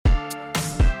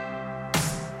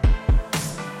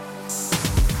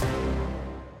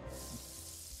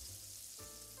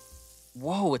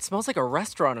Whoa, it smells like a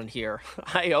restaurant in here.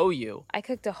 I owe you. I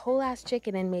cooked a whole ass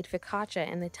chicken and made focaccia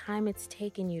in the time it's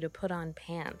taken you to put on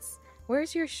pants.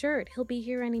 Where's your shirt? He'll be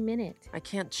here any minute. I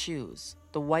can't choose.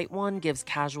 The white one gives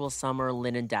casual summer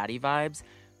linen daddy vibes,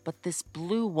 but this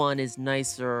blue one is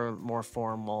nicer, more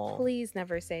formal. Please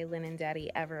never say linen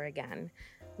daddy ever again.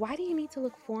 Why do you need to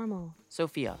look formal?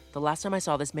 Sophia, the last time I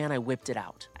saw this man, I whipped it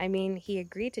out. I mean, he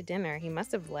agreed to dinner. He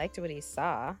must have liked what he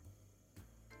saw.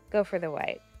 Go for the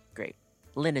white. Great.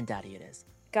 Linen daddy it is.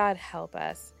 God help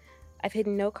us. I've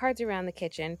hidden note cards around the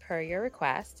kitchen per your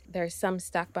request. There's some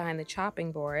stuck behind the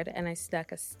chopping board, and I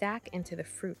stuck a stack into the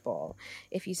fruit bowl.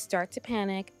 If you start to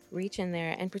panic, reach in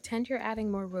there and pretend you're adding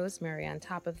more rosemary on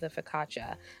top of the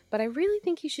focaccia. But I really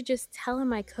think you should just tell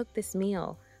him I cooked this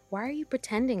meal. Why are you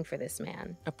pretending for this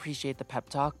man? Appreciate the pep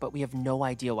talk, but we have no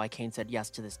idea why Kane said yes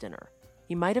to this dinner.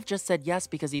 He might have just said yes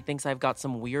because he thinks I've got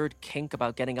some weird kink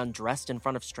about getting undressed in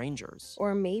front of strangers.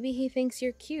 Or maybe he thinks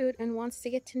you're cute and wants to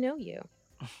get to know you.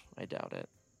 I doubt it.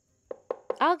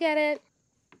 I'll get it.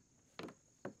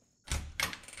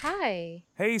 Hi.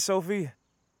 Hey, Sophie.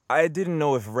 I didn't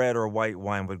know if red or white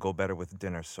wine would go better with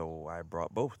dinner, so I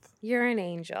brought both. You're an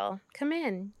angel. Come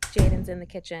in. Jaden's in the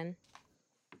kitchen.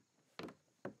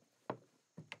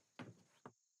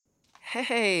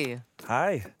 Hey!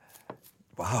 Hi.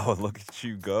 Wow, look at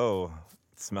you go.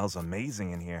 It smells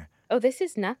amazing in here. Oh, this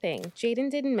is nothing. Jaden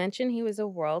didn't mention he was a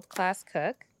world-class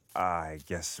cook. I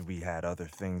guess we had other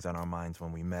things on our minds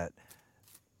when we met.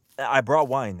 I brought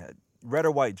wine. Red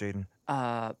or white, Jaden?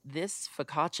 This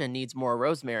focaccia needs more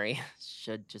rosemary.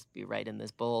 Should just be right in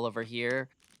this bowl over here.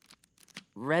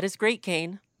 Red is great,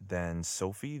 Kane. Then,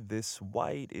 Sophie, this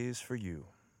white is for you.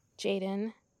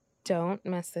 Jaden, don't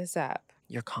mess this up.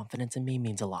 Your confidence in me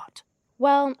means a lot.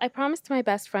 Well, I promised my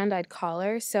best friend I'd call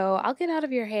her, so I'll get out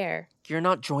of your hair. You're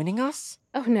not joining us?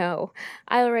 Oh no,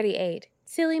 I already ate.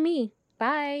 Silly me.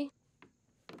 Bye.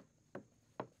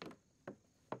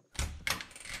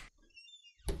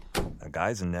 A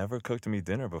guy's never cooked me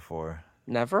dinner before.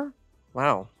 Never?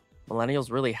 Wow.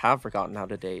 Millennials really have forgotten how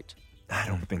to date. I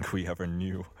don't think we ever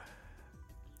knew.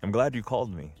 I'm glad you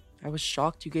called me. I was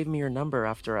shocked you gave me your number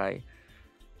after I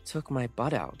took my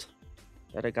butt out.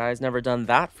 Bet a guy's never done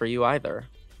that for you either.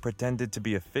 Pretended to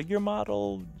be a figure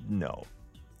model? No.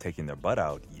 Taking their butt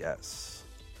out? Yes.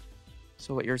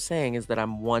 So what you're saying is that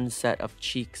I'm one set of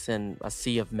cheeks in a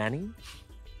sea of many?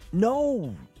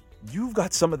 No! You've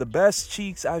got some of the best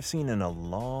cheeks I've seen in a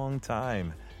long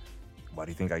time. Why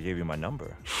do you think I gave you my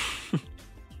number?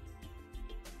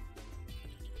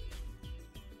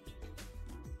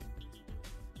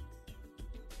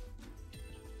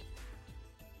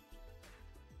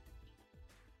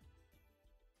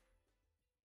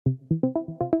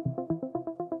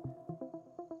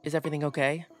 Is everything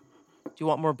okay? Do you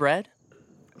want more bread?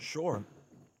 Sure.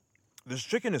 This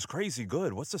chicken is crazy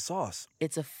good. What's the sauce?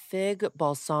 It's a fig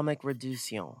balsamic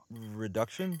reduction.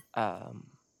 Reduction?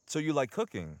 So you like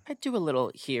cooking? I do a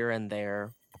little here and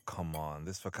there. Oh, come on,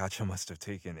 this focaccia must have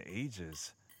taken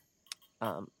ages.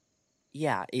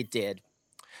 Yeah, it did.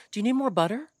 Do you need more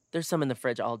butter? There's some in the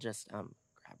fridge. I'll just, grab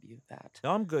you that.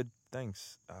 No, I'm good,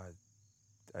 thanks.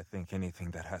 I think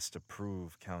anything that has to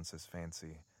prove counts as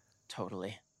fancy.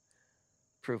 Totally.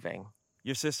 Proving.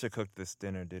 Your sister cooked this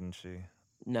dinner, didn't she?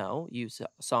 No, you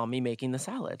saw me making the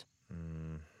salad.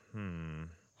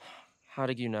 How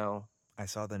did you know? I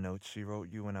saw the note she wrote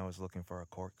you when I was looking for a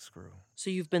corkscrew.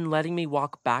 So you've been letting me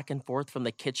walk back and forth from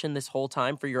the kitchen this whole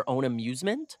time for your own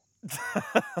amusement?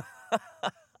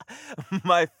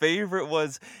 My favorite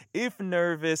was, if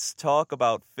nervous, talk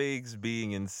about figs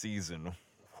being in season.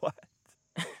 What?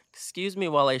 Excuse me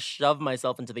while I shove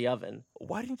myself into the oven.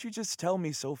 Why didn't you just tell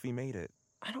me Sophie made it?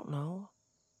 I don't know.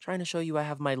 Trying to show you I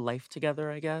have my life together,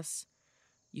 I guess.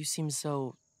 You seem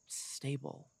so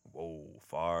stable. Whoa,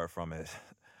 far from it.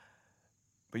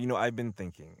 But I've been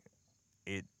thinking,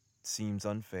 it seems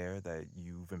unfair that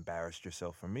you've embarrassed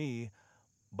yourself for me,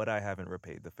 but I haven't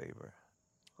repaid the favor.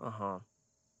 Uh-huh.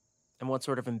 And what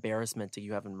sort of embarrassment do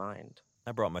you have in mind?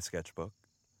 I brought my sketchbook,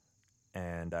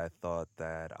 and I thought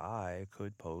that I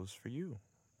could pose for you.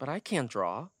 But I can't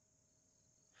draw.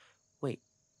 Wait,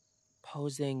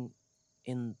 posing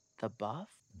in the buff?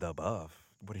 The buff?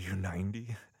 What are you,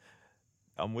 90?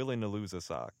 I'm willing to lose a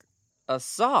sock. A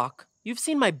sock? You've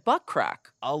seen my butt crack.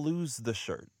 I'll lose the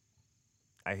shirt.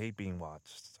 I hate being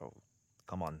watched, so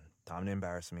come on, time to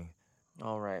embarrass me.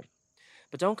 All right.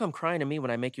 But don't come crying to me when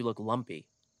I make you look lumpy.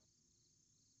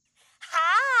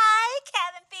 Hi,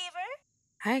 cabin fever.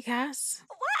 Hi, Cass.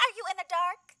 Why are you in the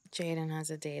dark? Jaden has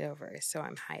a date over, so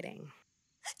I'm hiding.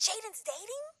 Jaden's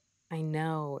dating? I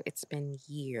know, it's been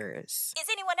years.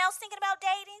 Is anyone else thinking about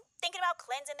dating? Thinking about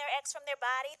cleansing their ex from their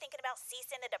body? Thinking about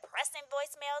ceasing the depressing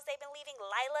voicemails they've been leaving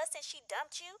Lila since she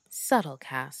dumped you? Subtle,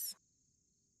 Cass.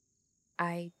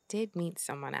 I did meet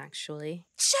someone, actually.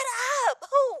 Shut up!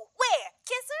 Who? Where?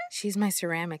 Kisser? She's my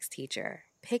ceramics teacher.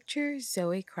 Picture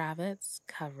Zoe Kravitz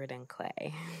covered in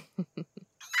clay.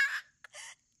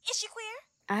 Is she queer?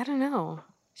 I don't know.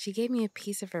 She gave me a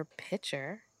piece of her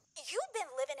picture. You've been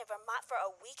living in Vermont for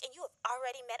a week and you have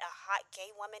already met a hot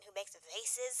gay woman who makes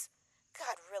vases?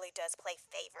 God really does play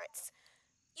favorites.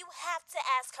 You have to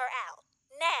ask her out.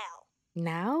 Now.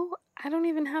 Now? I don't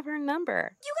even have her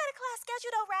number. You got a class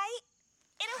scheduled, though, right?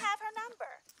 It'll have her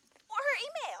number. Or her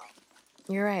email.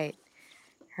 You're right.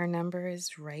 Her number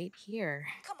is right here.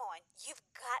 Come on, you've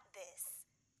got this.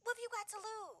 What have you got to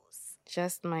lose?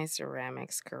 Just my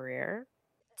ceramics career.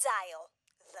 Dial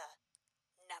the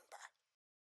number.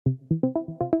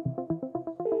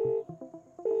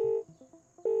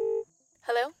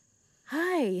 Hello?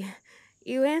 Hi.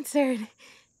 You answered.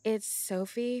 It's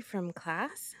Sophie from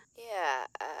class? Yeah,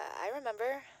 I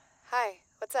remember. Hi,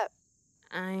 what's up?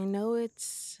 I know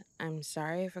I'm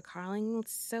sorry for calling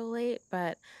so late,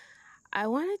 but I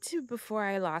wanted to before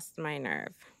I lost my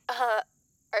nerve.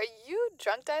 Are you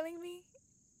drunk dialing me?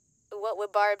 What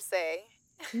would Barb say?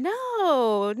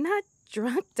 No, not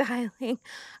drunk dialing.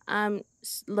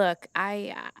 Look,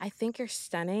 I think you're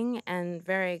stunning and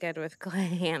very good with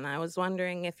clay, and I was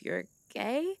wondering if you're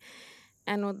gay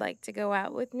and would like to go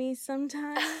out with me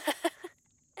sometime.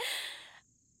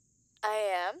 I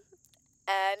am,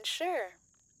 and sure,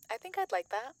 I think I'd like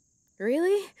that.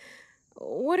 Really?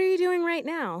 What are you doing right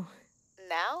now?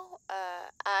 Now,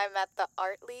 I'm at the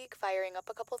Art League firing up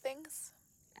a couple things.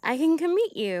 I can come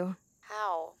meet you.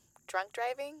 How? Drunk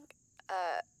driving?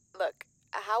 Look,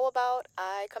 how about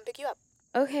I come pick you up?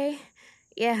 Okay.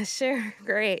 Yeah, sure.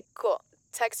 Great. Cool.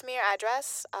 Text me your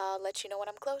address. I'll let you know when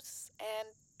I'm close. And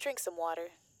drink some water.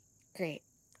 Great.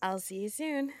 I'll see you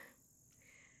soon.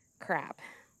 Crap.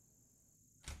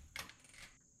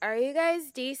 Are you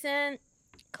guys decent?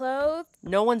 Clothed?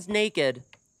 No one's naked.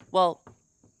 Well,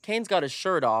 Kane's got his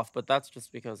shirt off, but that's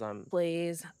just because I'm...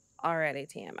 Please. Already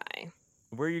TMI.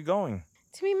 Where are you going?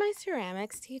 To meet my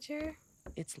ceramics teacher?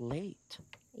 It's late.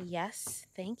 Yes,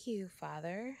 thank you,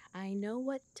 Father. I know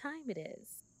what time it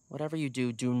is. Whatever you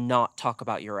do, do not talk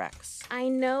about your ex. I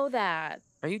know that.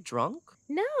 Are you drunk?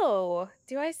 No.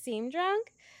 Do I seem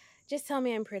drunk? Just tell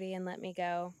me I'm pretty and let me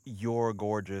go. You're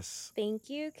gorgeous. Thank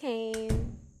you,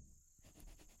 Kane.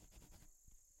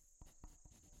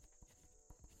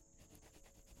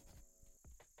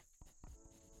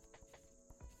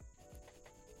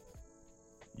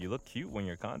 You look cute when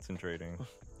you're concentrating.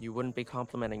 You wouldn't be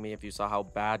complimenting me if you saw how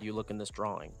bad you look in this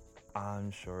drawing. I'm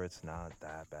sure it's not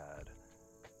that bad.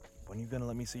 When are you gonna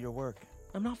let me see your work?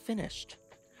 I'm not finished.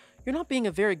 You're not being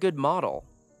a very good model.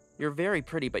 You're very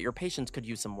pretty, but your patience could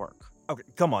use some work. Okay,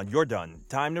 come on, you're done.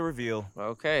 Time to reveal.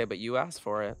 Okay, but you asked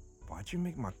for it. Why'd you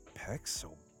make my pecs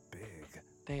so big?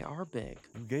 They are big.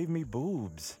 You gave me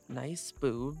boobs. Nice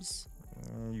boobs.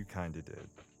 You kinda did.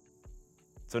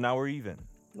 So now we're even.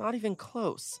 Not even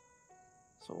close.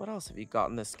 So what else have you got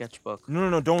in this sketchbook?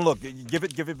 No, don't look. Give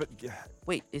it, but...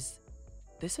 Wait, is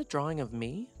this a drawing of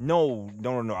me? No.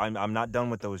 I'm not done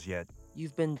with those yet.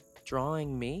 You've been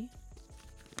drawing me?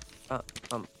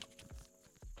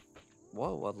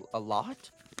 Whoa, a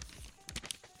lot?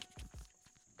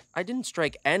 I didn't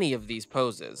strike any of these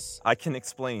poses. I can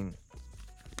explain.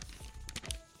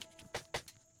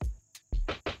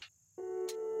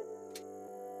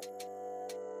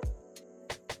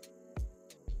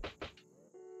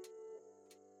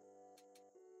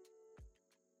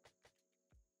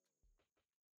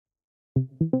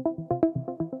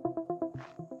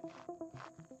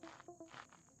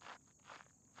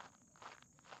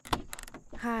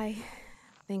 Hi.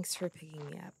 Thanks for picking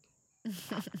me up.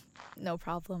 No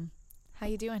problem. How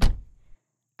you doing?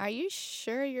 Are you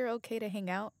sure you're okay to hang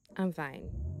out? I'm fine.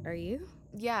 Are you?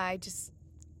 Yeah, I just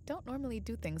don't normally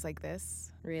do things like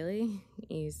this. Really?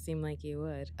 You seem like you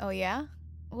would. Oh, yeah?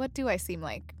 What do I seem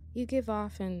like? You give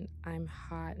off an I'm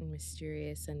hot and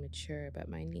mysterious and mature, but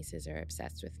my nieces are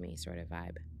obsessed with me sort of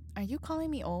vibe. Are you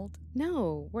calling me old?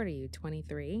 No, what are you,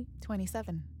 23?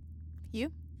 27.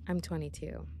 You? I'm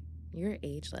 22. You're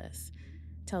ageless.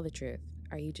 Tell the truth.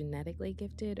 Are you genetically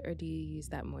gifted, or do you use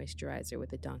that moisturizer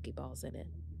with the donkey balls in it?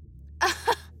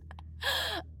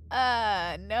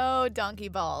 No donkey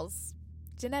balls.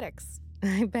 Genetics.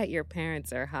 I bet your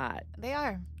parents are hot. They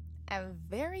are. And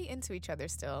very into each other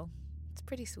still. It's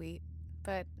pretty sweet,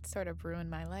 but it sort of ruined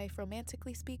my life,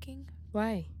 romantically speaking.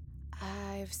 Why?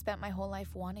 I've spent my whole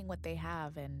life wanting what they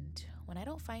have, and When I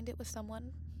don't find it with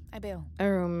someone, I bail. A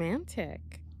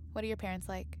romantic? What are your parents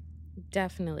like?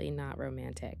 Definitely not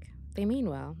romantic. They mean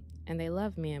well, and they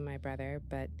love me and my brother,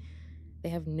 but they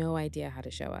have no idea how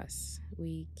to show us.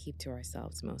 We keep to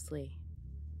ourselves mostly.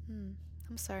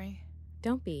 I'm sorry.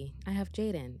 Don't be. I have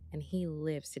Jaden, and he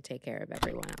lives to take care of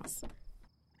everyone else.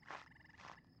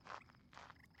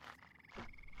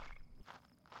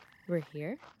 We're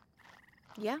here?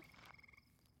 Yeah?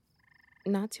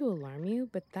 Not to alarm you,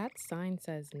 but that sign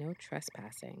says no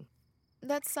trespassing.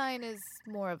 That sign is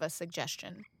more of a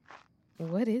suggestion.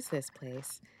 What is this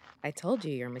place? I told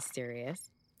you you're mysterious.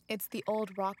 It's the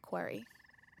old rock quarry.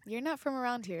 You're not from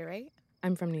around here, right?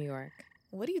 I'm from New York.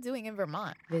 What are you doing in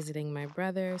Vermont? Visiting my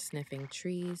brother, sniffing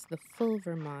trees, the full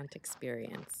Vermont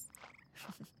experience.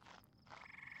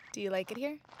 Do you like it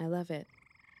here? I love it.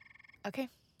 Okay.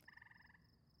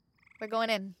 We're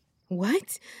going in.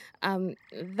 What?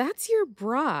 That's your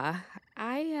bra.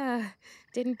 I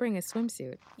didn't bring a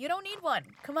swimsuit. You don't need one.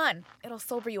 Come on. It'll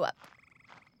sober you up.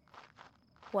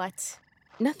 What?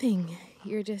 Nothing.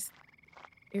 You're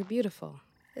beautiful.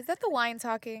 Is that the wine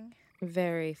talking?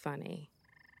 Very funny.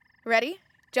 Ready?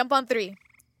 Jump on 3.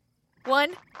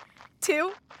 1,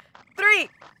 2, 3.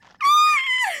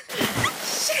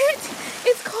 Shit!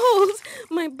 It's cold.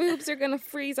 My boobs are gonna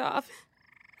freeze off.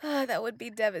 That would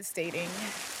be devastating.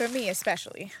 For me,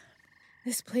 especially.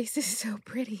 This place is so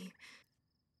pretty.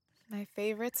 My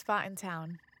favorite spot in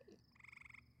town.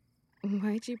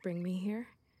 Why'd you bring me here?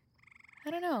 I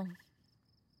don't know.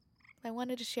 I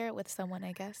wanted to share it with someone,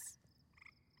 I guess.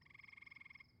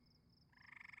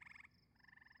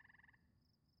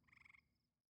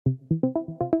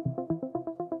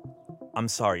 I'm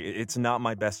sorry, it's not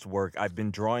my best work. I've been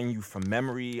drawing you from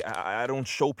memory. I don't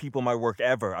show people my work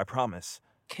ever, I promise.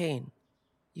 Kane,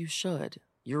 you should.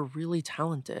 You're really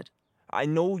talented. I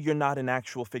know you're not an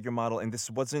actual figure model, and this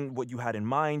wasn't what you had in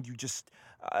mind. You just...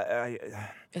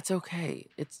 It's okay.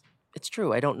 It's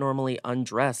true. I don't normally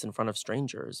undress in front of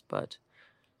strangers, but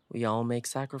we all make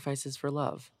sacrifices for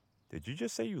love. Did you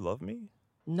just say you love me?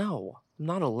 No, I'm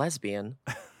not a lesbian.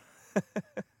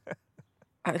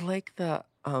 I like the,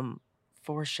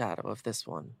 foreshadow of this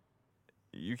one.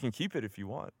 You can keep it if you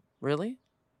want. Really?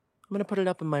 I'm gonna put it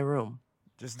up in my room.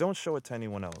 Just don't show it to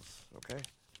anyone else, okay?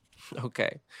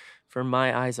 Okay. For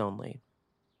my eyes only.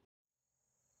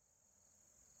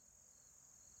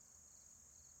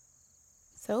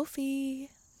 Sophie,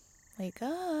 wake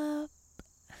up.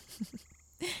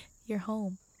 You're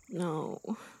home. No.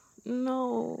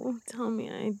 Tell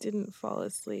me I didn't fall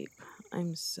asleep.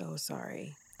 I'm so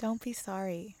sorry. Don't be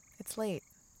sorry. It's late.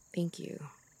 Thank you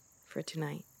for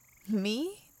tonight.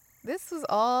 Me? This was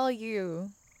all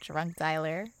you, drunk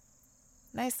dialer.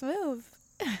 Nice move.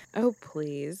 Oh,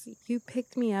 please. You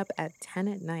picked me up at 10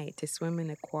 at night to swim in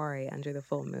a quarry under the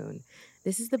full moon.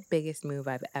 This is the biggest move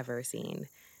I've ever seen.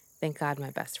 Thank God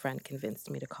my best friend convinced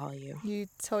me to call you. You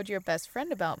told your best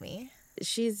friend about me.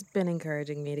 She's been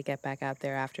encouraging me to get back out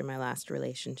there after my last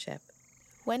relationship.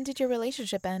 When did your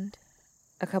relationship end?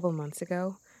 A couple months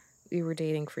ago, we were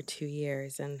dating for 2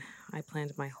 years, and I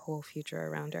planned my whole future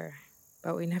around her.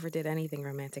 But we never did anything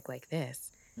romantic like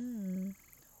this.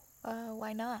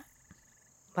 Why not?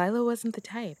 Lila wasn't the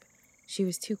type. She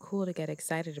was too cool to get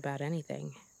excited about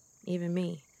anything. Even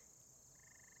me.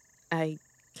 I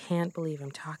can't believe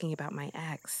I'm talking about my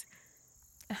ex.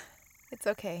 It's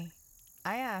okay.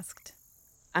 I asked.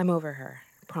 I'm over her,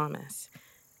 promise.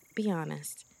 Be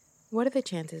honest. What are the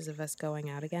chances of us going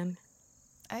out again?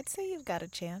 I'd say you've got a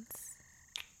chance.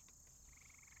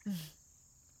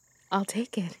 I'll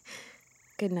take it.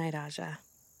 Good night, Aja.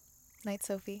 Night,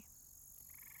 Sophie.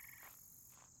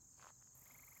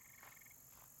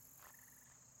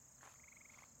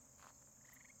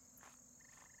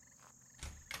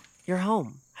 You're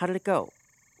home. How did it go?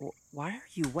 Why are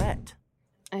you wet?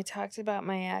 I talked about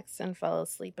my ex and fell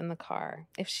asleep in the car.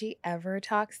 If she ever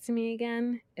talks to me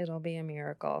again, it'll be a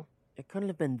miracle. It couldn't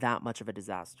have been that much of a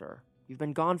disaster. You've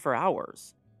been gone for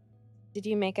hours. Did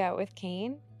you make out with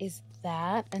Kane? Is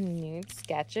that a nude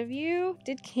sketch of you?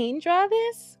 Did Kane draw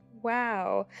this?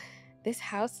 Wow. This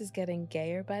house is getting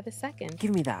gayer by the second.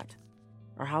 Give me that.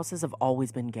 Our houses have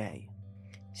always been gay.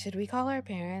 Should we call our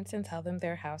parents and tell them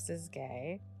their house is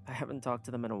gay? I haven't talked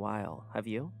to them in a while. Have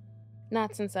you?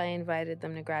 Not since I invited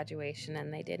them to graduation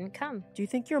and they didn't come. Do you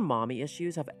think your mommy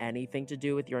issues have anything to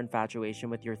do with your infatuation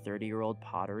with your 30-year-old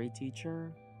pottery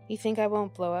teacher? You think I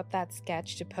won't blow up that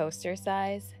sketch to poster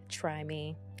size? Try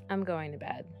me. I'm going to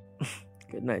bed.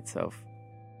 Good night, Soph.